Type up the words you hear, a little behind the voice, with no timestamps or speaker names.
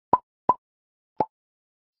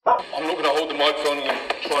I'm not going to hold the microphone and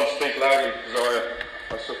try and speak loudly because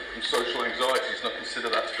I suffer from social anxieties and I consider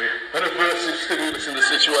that to be an aversive stimulus in the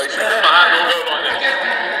situation.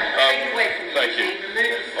 Thank you.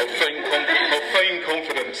 I'll feign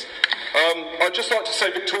confidence. I'd just like to say,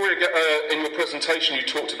 Victoria, in your presentation you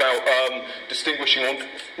talked about not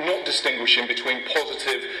distinguishing between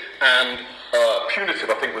positive and punitive,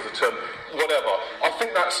 I think was the term, whatever. I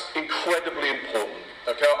think that's incredibly important.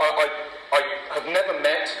 Okay, I have never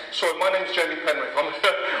met, sorry, my name's Jamie Penrith, I'm a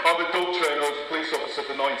dog trainer, I was a police officer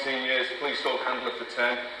for 19 years, police dog handler for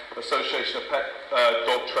 10, Association of Pet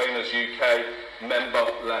Dog Trainers UK, member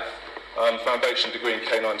left, foundation degree in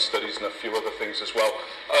canine studies and a few other things as well.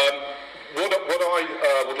 What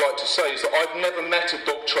I would like to say is that I've never met a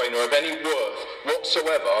dog trainer of any worth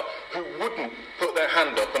whatsoever who wouldn't put their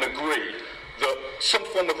hand up and agree that some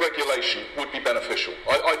form of regulation would be beneficial.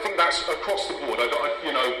 I think that's across the board.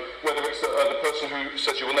 You know, whether it's the person who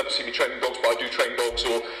says you will never see me training dogs, but I do train dogs,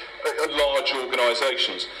 or large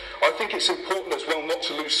organisations. I think it's important as well not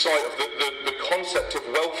to lose sight of the concept of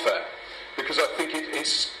welfare, because I think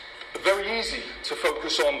it's very easy to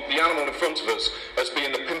focus on the animal in front of us as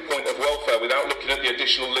being the pinpoint of welfare without looking at the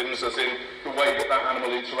additional limbs, as in the way that that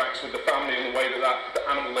animal interacts with the family and the way that the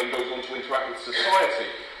animal then goes on to interact with society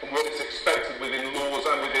and what is expected within laws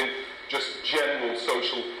and within just general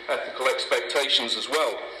social ethical expectations as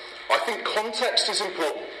well. I think context is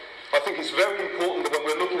important. I think it's very important that when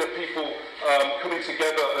we're looking at people coming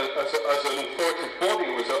together as an authoritative body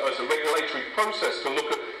or as a regulatory process, to look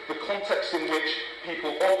at the context in which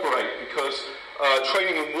people operate, because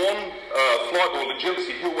training in one flyball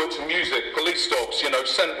agility, he'll work to music, police dogs, you know,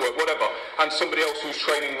 scent work, whatever, and somebody else who's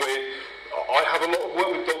training with, I have a lot of work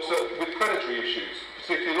with dogs with predatory issues,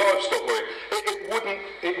 particularly livestock work.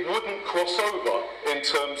 It wouldn't cross over in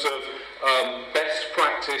terms of best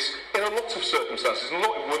practice in a lot of circumstances. In a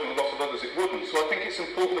lot it would, and a lot of others it wouldn't. So I think it's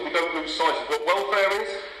important that we don't lose sight of what welfare is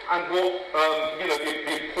and what you know,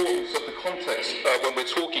 the importance of the context when we're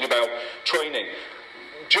talking about training.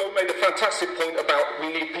 Joe made a fantastic point about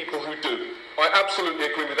we need people who do. I absolutely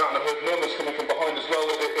agree with that, and I heard Norma's coming from behind as well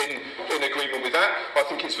in agreement with that. I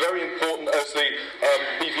think it's very important, as the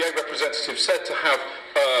BVA representative said, to have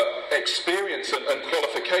experience and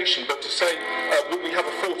qualification, but to say would we have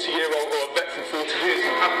a 40-year-old or a vet from 40 years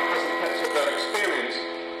who hasn't kept up their experience,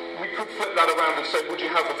 we could flip that around and say, would you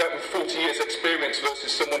have a vet with 40 years experience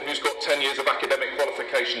versus someone who's got 10 years of academic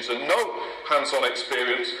qualifications and no hands-on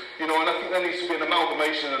experience? You know, and I think there needs to be an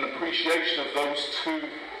amalgamation and appreciation of those two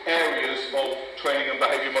areas of training and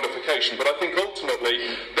behaviour modification. But I think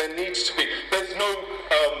ultimately there needs to be, there's no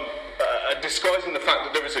disguising the fact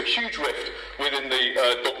that there is a huge rift within the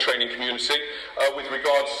dog training community with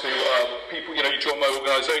regards to people, you know, you join my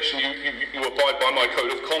organisation, you abide by my code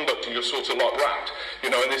of conduct and you're sort of like wrapped, you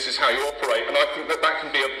know, and this is how you operate. And I think that that can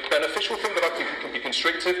be a beneficial thing, but I think it can be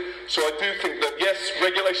constrictive. So I do think that, yes,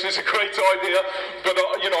 regulation is a great idea, but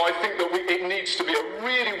you know, I think that it needs to be a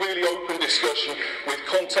really, really open discussion with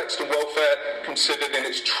context and welfare considered in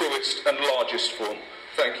its truest and largest form.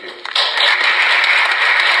 Thank you.